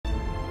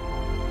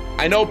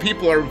I know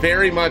people are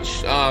very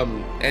much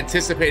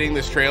anticipating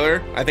this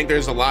trailer. I think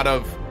there's a lot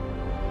of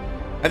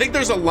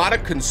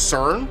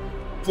concern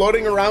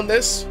floating around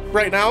this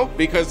right now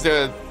because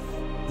a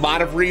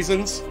lot of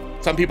reasons.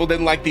 Some people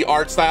didn't like the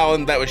art style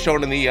and that was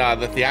shown in the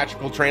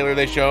theatrical trailer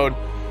they showed.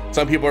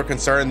 Some people are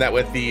concerned that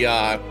with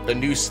the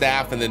new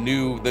staff and the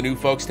new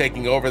folks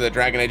taking over, the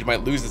Dragon Age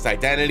might lose its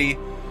identity.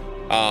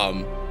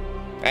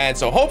 And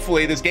so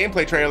hopefully this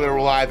gameplay trailer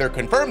will either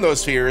confirm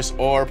those fears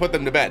or put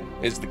them to bed,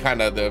 is the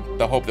kind of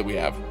the hope that we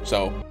have.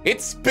 So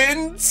it's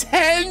been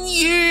 10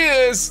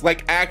 years.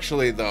 Like,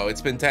 actually though,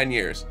 it's been 10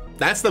 years.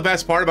 That's the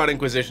best part about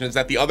Inquisition, is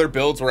that the other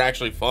builds were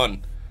actually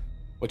fun,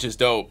 which is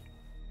dope.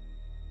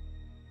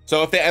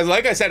 So if they,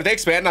 like I said, if they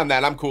expand on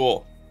that, I'm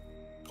cool.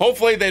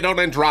 Hopefully they don't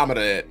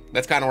Andromeda it.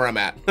 That's kind of where I'm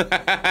at.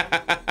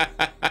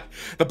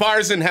 The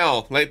bar's in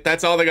hell. Like,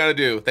 that's all they gotta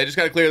do. They just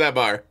gotta clear that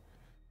bar.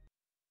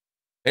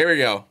 Here we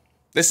go.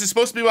 This is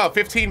supposed to be about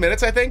 15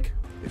 minutes, I think.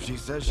 If she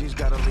says she's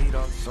got a lead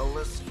on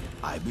Solus,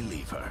 I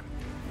believe her.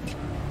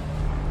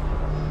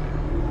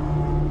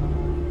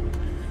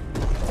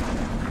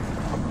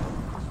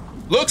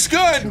 Looks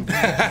good. We're in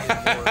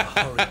a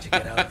hurry to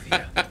get out of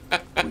here.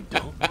 We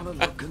don't want to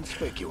look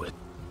conspicuous.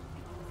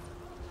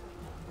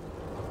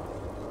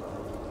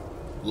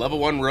 Level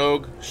 1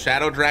 rogue,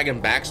 Shadow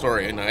Dragon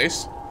backstory.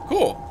 Nice.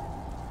 Cool.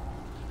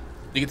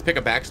 You get to pick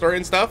a backstory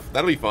and stuff?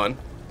 That'll be fun.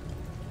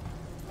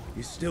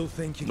 You still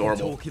think you Normal.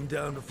 can talk him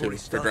down before he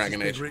starts Dragon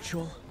his Age. big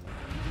ritual?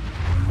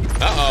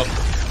 Uh-oh.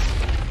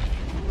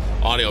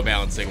 Audio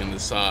balancing in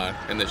this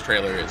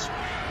trailer is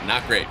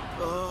not great.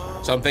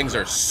 Some things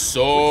are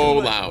so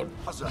loud.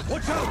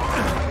 Watch out!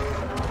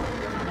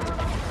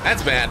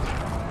 That's bad.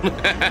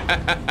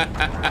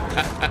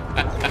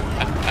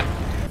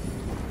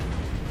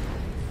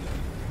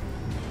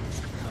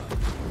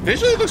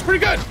 Visually, it looks pretty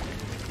good.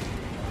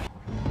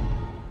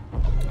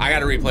 I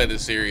gotta replay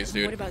this series,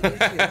 dude. What about you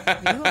two?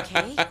 Are you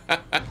okay?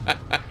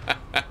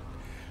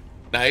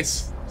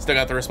 Nice. Still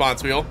got the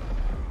response wheel.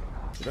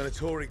 The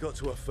Venatori got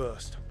to her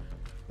first.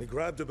 They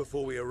grabbed her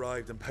before we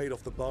arrived and paid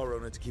off the bar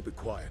owner to keep it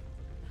quiet.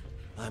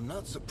 I'm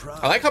not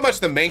surprised. I like how much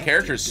the main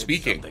character is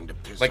speaking,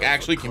 like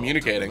actually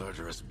communicating. All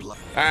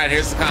right,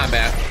 here's the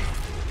combat.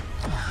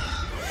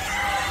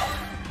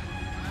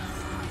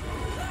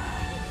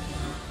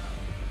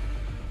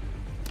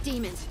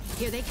 Demons,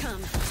 here they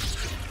come.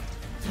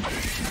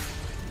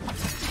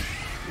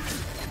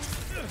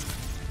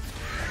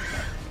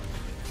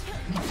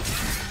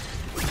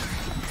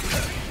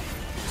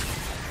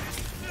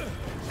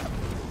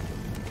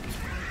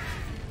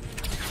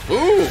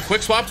 Ooh,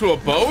 quick swap to a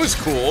bow is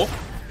cool.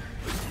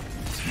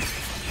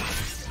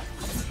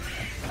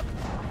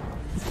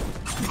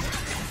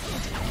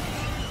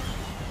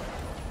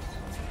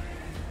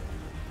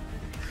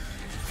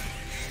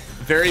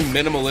 Very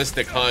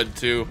minimalistic HUD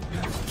too.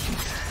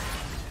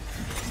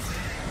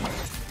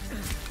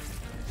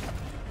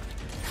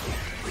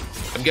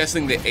 I'm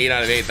guessing the 8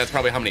 out of 8, that's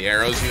probably how many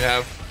arrows you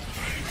have.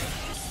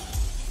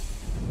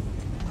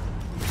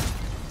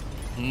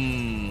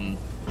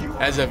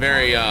 That's a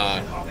very,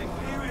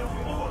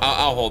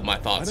 I'll hold my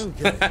thoughts. I don't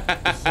get it.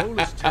 The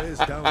Solus tears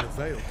down the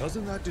veil.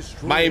 Doesn't that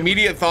destroy My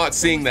immediate thought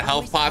seeing the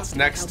health pots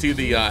next to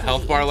the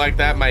health bar like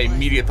that, my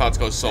immediate thoughts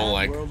go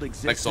Soul-like,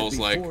 like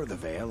Souls-like.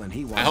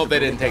 I hope they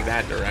didn't take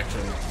that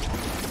direction.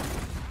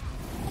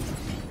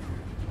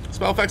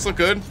 Spell effects look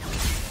good.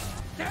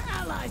 They're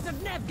allies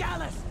of Neb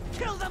Gallus.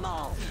 Kill them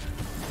all.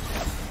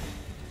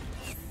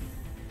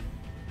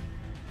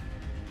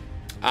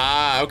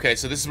 Ah, okay,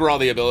 so this is where all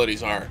the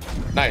abilities are.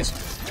 Nice.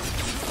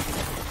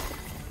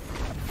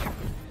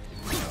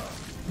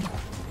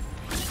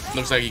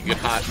 Looks like you could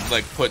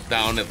put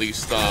down at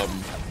least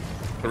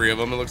 3 of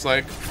them, it looks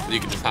like.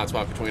 You can just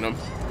hotspot between them.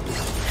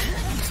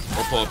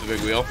 Or pull up the big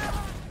wheel.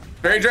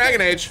 Very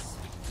Dragon Age.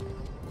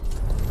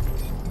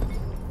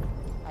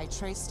 I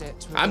traced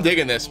it. I'm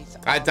digging this.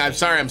 I'm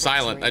sorry I'm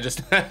silent. I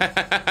just...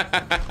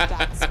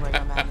 That's where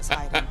your man is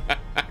hiding.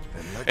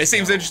 It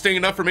seems interesting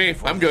enough for me.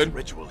 I'm good.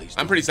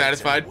 I'm pretty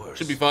satisfied.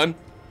 Should be fun.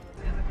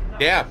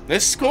 Yeah,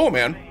 this is cool,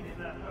 man.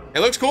 It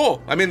looks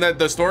cool. I mean,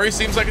 the story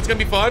seems like it's gonna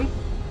be fun.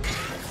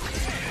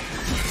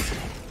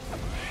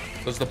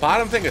 Does the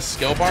bottom thing a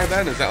skill bar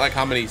then? Is that like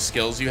how many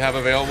skills you have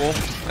available?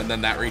 And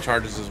then that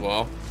recharges as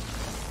well?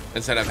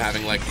 Instead of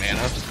having like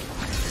mana?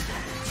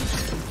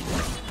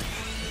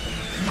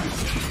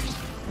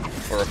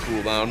 Or a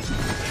cooldown?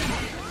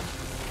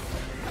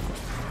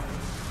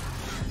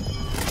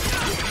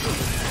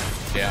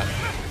 Yeah.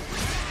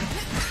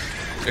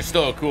 There's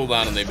still a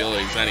cooldown on the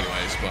abilities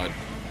anyways, but...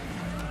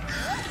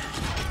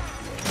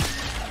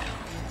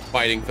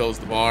 Fighting fills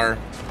the bar.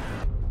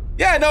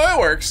 Yeah, no, it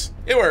works.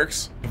 It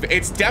works.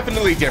 It's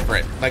definitely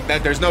different. Like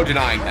that, there's no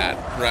denying that,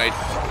 right?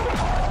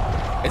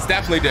 It's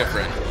definitely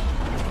different.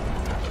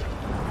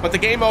 But the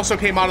game also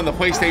came out on the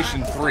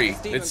PlayStation 3.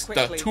 It's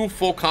the 2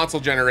 full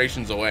console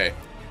generations away.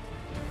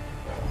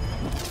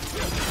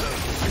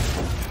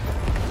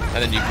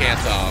 And then you can't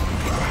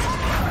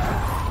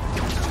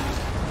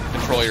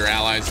control your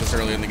allies this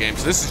early in the game.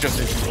 So this is just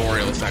a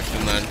tutorial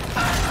section then.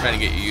 Trying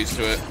to get you used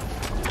to it.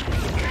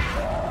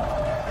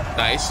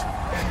 Nice.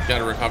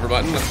 Got a recover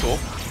button. That's cool.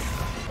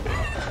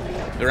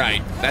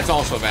 Right. That's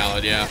also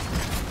valid, yeah.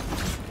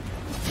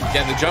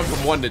 Yeah, the jump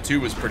from 1 to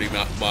 2 was pretty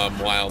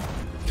wild.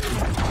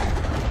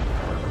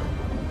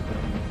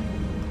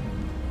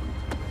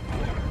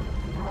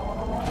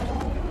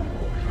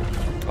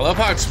 I love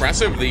how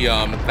expressive the,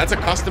 that's a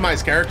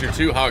customized character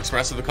too, how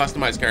expressive the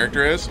customized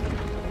character is.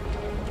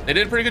 They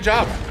did a pretty good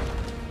job.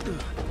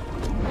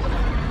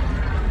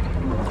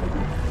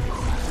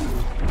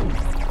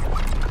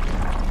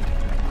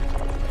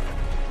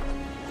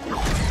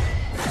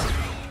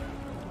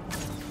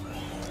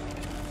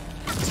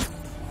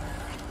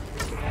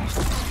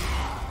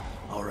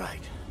 All right,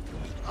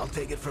 I'll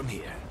take it from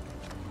here.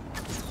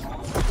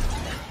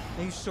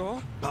 Are you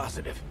sure?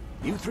 Positive.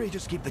 You three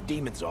just keep the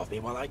demons off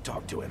me while I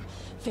talk to him.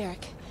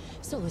 Varric,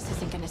 Solus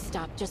isn't gonna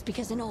stop just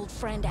because an old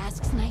friend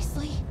asks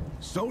nicely.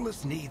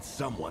 Solus needs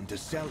someone to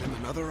sell him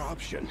another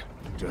option,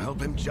 to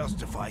help him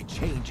justify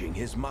changing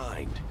his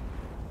mind.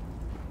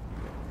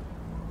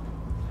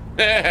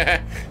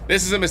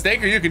 This is a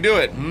mistake or you can do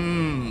it.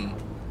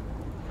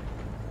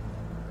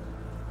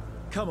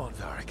 Come on,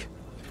 Varric.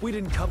 We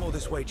didn't come all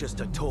this way just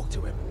to talk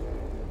to him.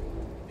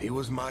 He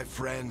was my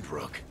friend,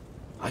 Rook.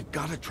 I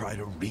gotta try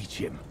to reach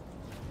him.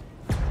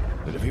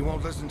 But if he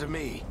won't listen to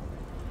me,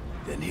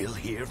 then he'll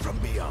hear from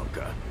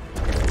Bianca.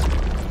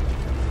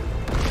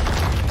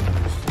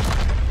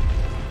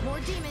 More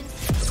demons.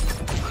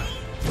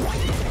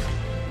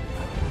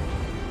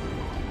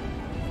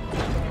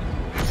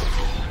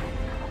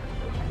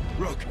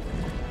 Rook,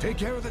 take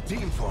care of the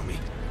team for me.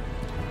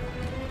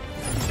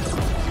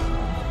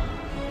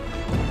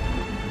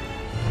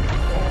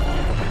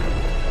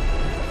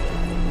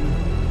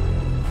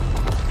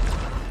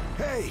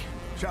 Hey,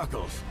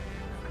 Chuckles.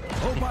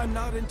 Hope I'm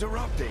not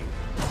interrupting.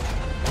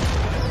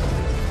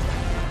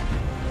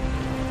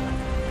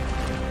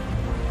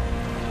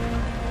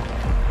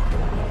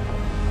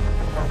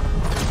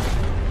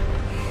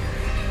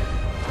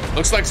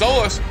 Looks like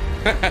Solus.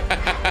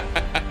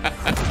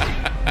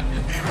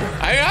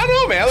 I don't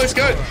know, man. Looks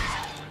good.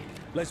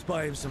 Let's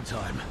buy him some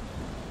time.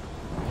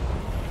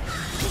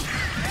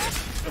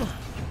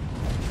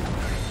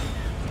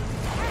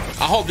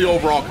 I'll hold the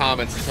overall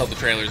comments until the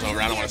trailer's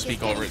over. I don't want to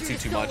speak over it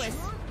too much.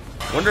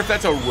 Wonder if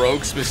that's a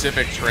rogue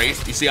specific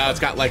trait. You see how it's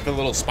got like the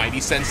little spidey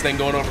sense thing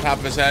going over top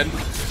of his head?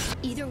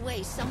 Either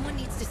way, someone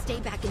needs to stay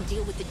back and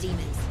deal with the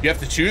demons. You have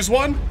to choose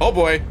one? Oh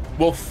boy.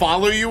 Will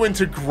follow you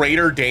into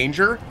greater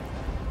danger?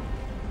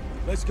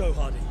 Let's go,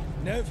 Hardy.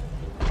 Nev?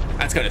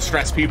 That's gonna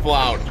stress people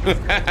out.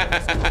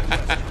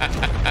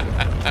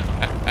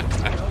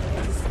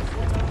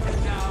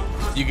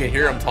 You can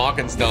hear him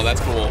talking still.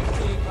 That's cool.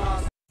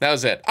 That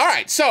was it. All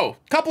right, so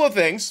couple of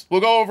things.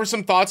 We'll go over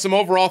some thoughts, some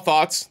overall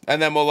thoughts,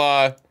 and then we'll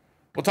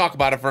talk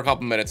about it for a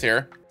couple minutes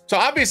here. So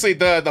obviously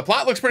the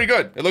plot looks pretty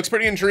good. It looks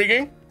pretty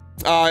intriguing.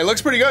 It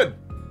looks pretty good.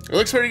 It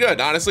looks pretty good.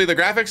 Honestly, the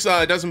graphics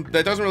that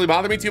doesn't really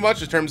bother me too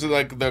much in terms of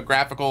like the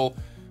graphical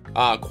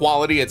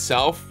quality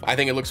itself. I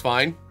think it looks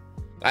fine.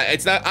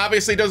 It's not,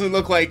 obviously doesn't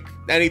look like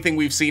anything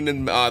we've seen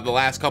in the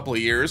last couple of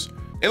years.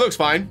 It looks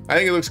fine. I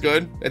think it looks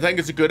good. I think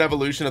it's a good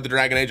evolution of the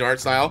Dragon Age art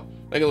style.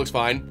 I think it looks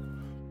fine.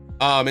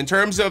 In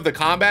terms of the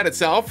combat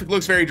itself, it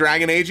looks very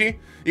Dragon Age-y.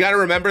 You got to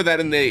remember that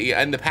in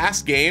the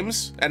past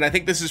games, and I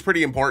think this is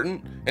pretty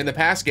important, in the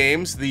past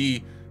games,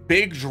 the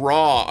big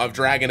draw of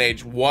Dragon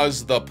Age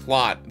was the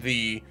plot,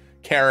 the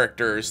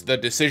characters, the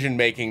decision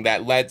making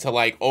that led to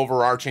like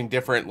overarching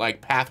different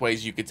like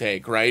pathways you could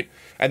take, right?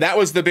 And that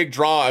was the big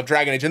draw of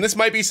Dragon Age. And this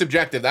might be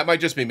subjective, that might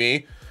just be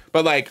me,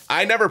 but like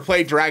I never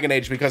played Dragon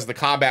Age because the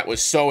combat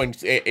was so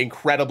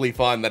incredibly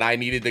fun that I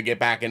needed to get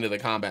back into the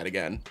combat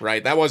again,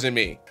 right? That wasn't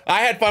me.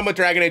 I had fun with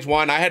Dragon Age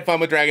 1, I had fun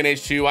with Dragon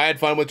Age 2, I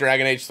had fun with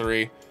Dragon Age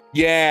 3.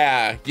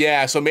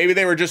 Yeah, so maybe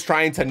they were just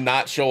trying to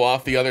not show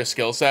off the other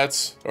skill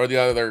sets or the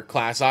other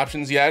class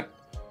options yet.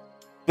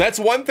 That's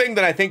one thing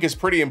that I think is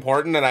pretty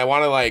important, and I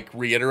want to like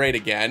reiterate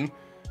again.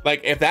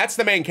 Like if that's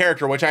the main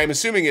character, which I'm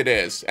assuming it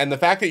is, and the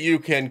fact that you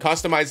can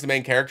customize the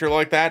main character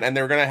like that, and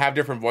they're gonna have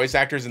different voice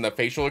actors and the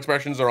facial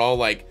expressions are all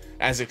like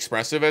as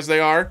expressive as they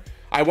are,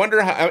 I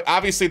wonder how,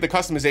 obviously the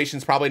customization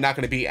is probably not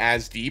gonna be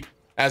as deep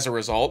as a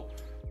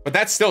result, but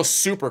that's still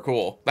super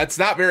cool. That's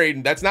not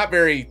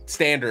very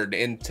standard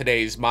in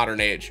today's modern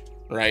age,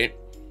 right?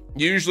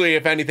 Usually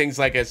if anything's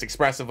like as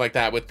expressive like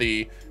that with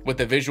the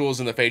visuals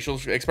and the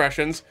facial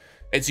expressions,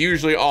 it's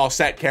usually all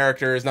set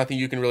characters, nothing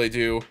you can really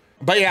do.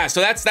 But yeah, so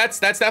that's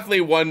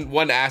definitely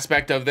one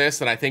aspect of this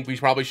that I think we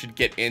probably should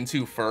get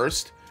into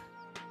first,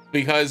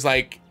 because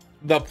like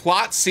the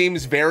plot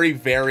seems very,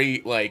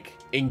 very like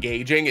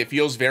engaging. It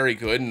feels very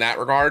good in that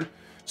regard.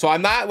 So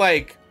I'm not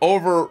like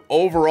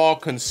overall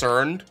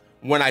concerned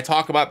when I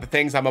talk about the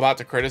things I'm about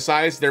to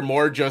criticize. They're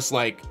more just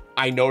like,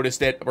 I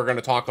noticed it, we're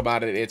gonna talk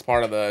about it, it's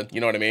part of the,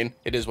 you know what I mean?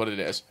 It is what it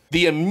is.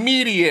 The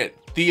immediate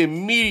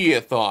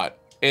thought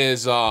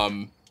is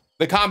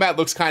the combat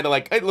looks kind of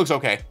like, it looks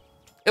okay.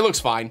 It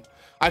looks fine.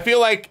 I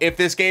feel like if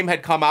this game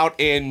had come out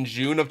in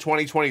June of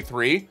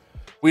 2023,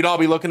 we'd all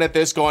be looking at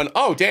this going,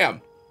 oh damn,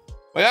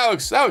 like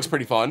that looks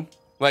pretty fun.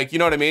 Like, you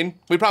know what I mean?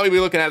 We'd probably be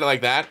looking at it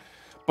like that.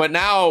 But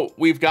now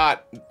we've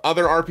got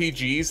other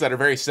RPGs that are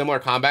very similar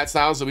combat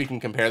styles that we can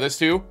compare this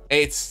to.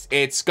 It's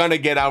gonna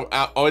get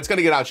it's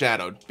gonna get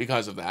outshadowed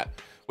because of that,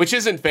 which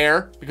isn't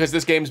fair because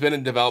this game's been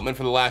in development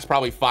for the last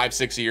probably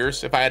 5-6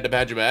 years, if I had to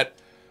hedge a bet.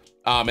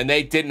 And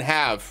they didn't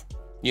have,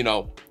 you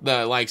know,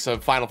 the likes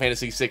of Final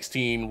Fantasy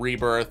 16,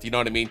 Rebirth, you know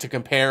what I mean, to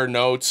compare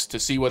notes, to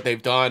see what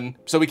they've done.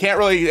 So we can't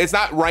really, it's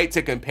not right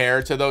to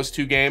compare to those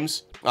two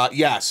games.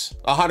 Yes,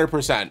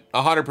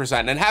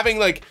 100%. And having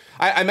like,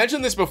 I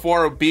mentioned this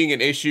before being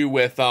an issue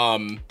with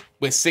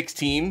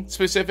 16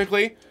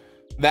 specifically,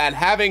 that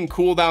having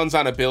cooldowns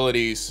on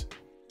abilities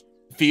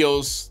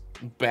feels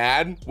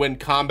bad when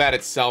combat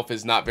itself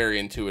is not very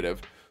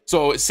intuitive.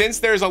 So since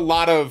there's a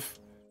lot of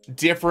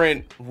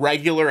different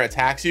regular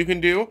attacks you can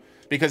do,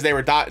 because they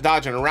were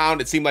dodging around,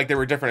 it seemed like there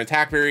were different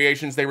attack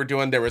variations they were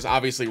doing. There was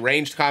obviously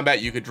ranged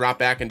combat. You could drop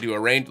back and do a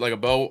range, like a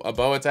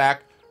bow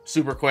attack,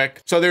 super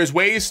quick. So there's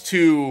ways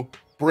to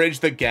bridge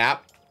the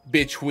gap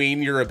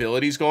between your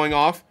abilities going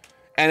off.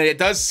 And it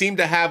does seem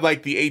to have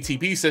like the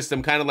ATB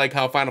system, kind of like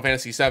how Final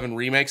Fantasy VII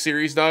Remake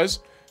series does,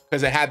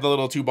 because it had the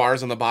little 2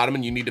 bars on the bottom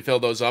and you need to fill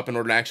those up in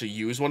order to actually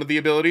use one of the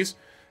abilities.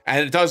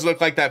 And it does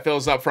look like that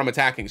fills up from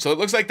attacking. So it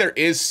looks like there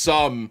is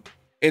some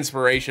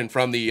inspiration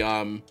from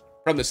the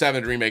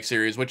 7 Remake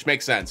series, which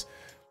makes sense.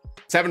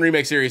 7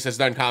 Remake series has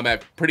done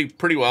combat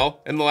pretty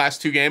well in the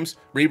last 2 games.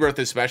 Rebirth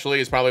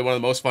especially is probably one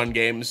of the most fun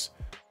games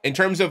in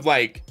terms of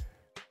like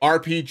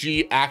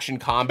RPG action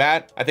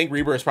combat. I think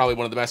Rebirth is probably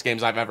one of the best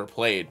games I've ever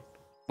played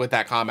with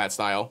that combat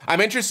style.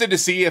 I'm interested to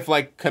see if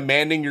like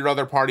commanding your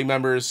other party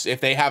members,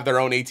 if they have their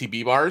own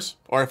ATB bars,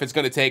 or if it's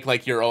going to take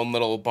like your own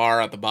little bar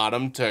at the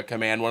bottom to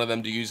command one of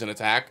them to use an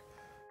attack.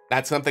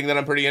 That's something that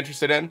I'm pretty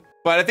interested in.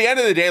 But at the end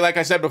of the day, like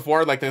I said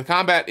before, like the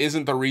combat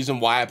isn't the reason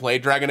why I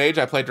played Dragon Age.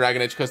 I played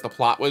Dragon Age because the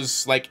plot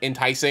was like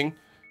enticing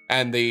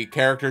and the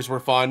characters were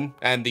fun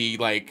and the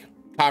like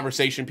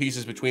conversation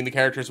pieces between the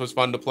characters was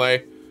fun to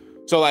play.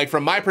 So like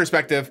from my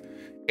perspective,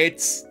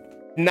 it's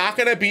not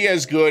gonna be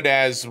as good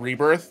as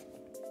Rebirth,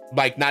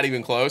 like not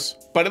even close,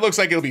 but it looks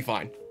like it'll be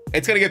fine.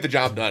 It's gonna get the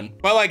job done.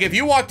 But like if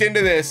you walked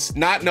into this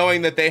not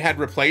knowing that they had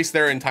replaced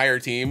their entire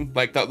team,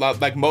 like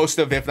most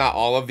of, if not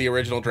all of the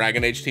original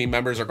Dragon Age team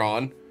members are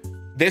gone,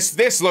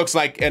 this looks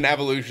like an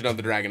evolution of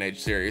the Dragon Age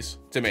series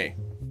to me.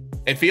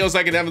 It feels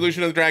like an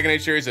evolution of the Dragon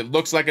Age series. It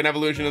looks like an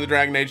evolution of the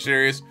Dragon Age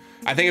series.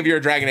 I think if you're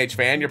a Dragon Age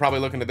fan, you're probably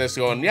looking at this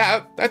going,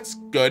 yeah, that's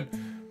good.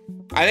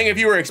 I think if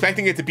you were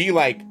expecting it to be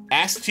like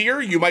S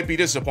tier, you might be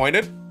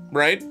disappointed,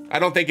 right? I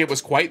don't think it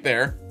was quite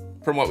there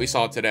from what we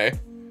saw today,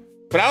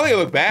 but I don't think it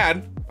looked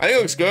bad. I think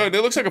it looks good.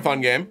 It looks like a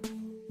fun game. I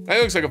think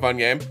it looks like a fun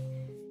game.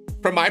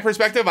 From my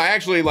perspective, I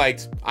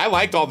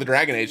liked all the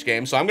Dragon Age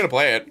games, so I'm gonna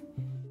play it.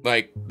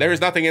 Like,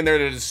 there's nothing in there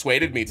that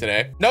dissuaded me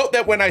today. Note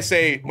that when I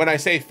say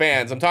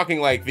fans, I'm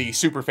talking like the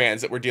super fans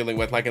that we're dealing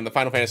with, like in the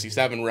Final Fantasy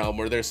VII realm,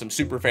 where there's some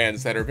super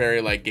fans that are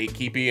very like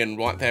gatekeepy and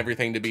want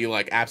everything to be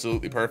like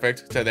absolutely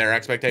perfect to their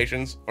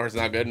expectations, or it's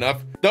not good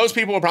enough. Those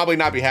people will probably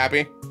not be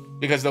happy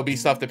because there'll be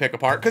stuff to pick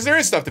apart, because there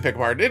is stuff to pick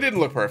apart. It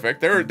didn't look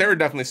perfect. There were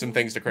definitely some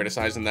things to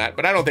criticize in that,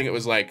 but I don't think it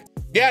was like,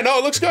 yeah, no,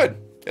 it looks good.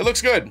 It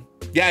looks good.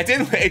 Yeah, it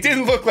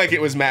didn't look like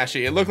it was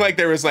mashy. It looked like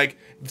there was like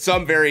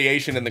some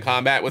variation in the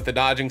combat with the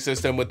dodging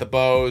system, with the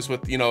bows,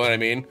 with, you know what I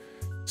mean?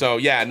 So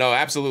yeah, no,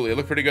 absolutely. It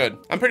looked pretty good.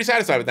 I'm pretty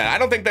satisfied with that. I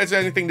don't think that's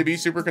anything to be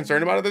super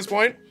concerned about at this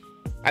point.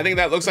 I think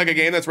that looks like a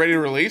game that's ready to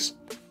release,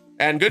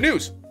 and good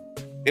news.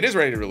 It is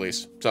ready to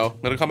release, so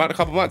it'll come out in a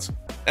couple months.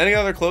 Any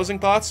other closing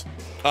thoughts?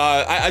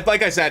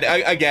 Like I said,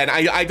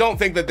 I don't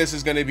think that this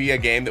is going to be a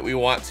game that we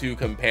want to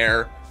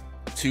compare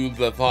to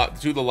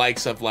the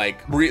likes of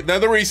like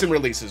the recent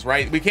releases,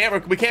 right? We can't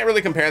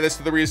really compare this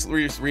to the recent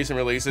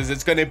releases.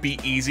 It's going to be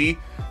easy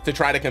to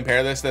try to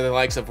compare this to the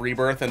likes of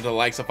Rebirth and to the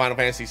likes of Final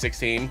Fantasy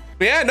 16.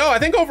 But yeah, no, I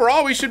think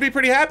overall we should be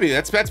pretty happy.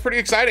 That's pretty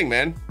exciting,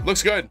 man.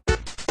 Looks good.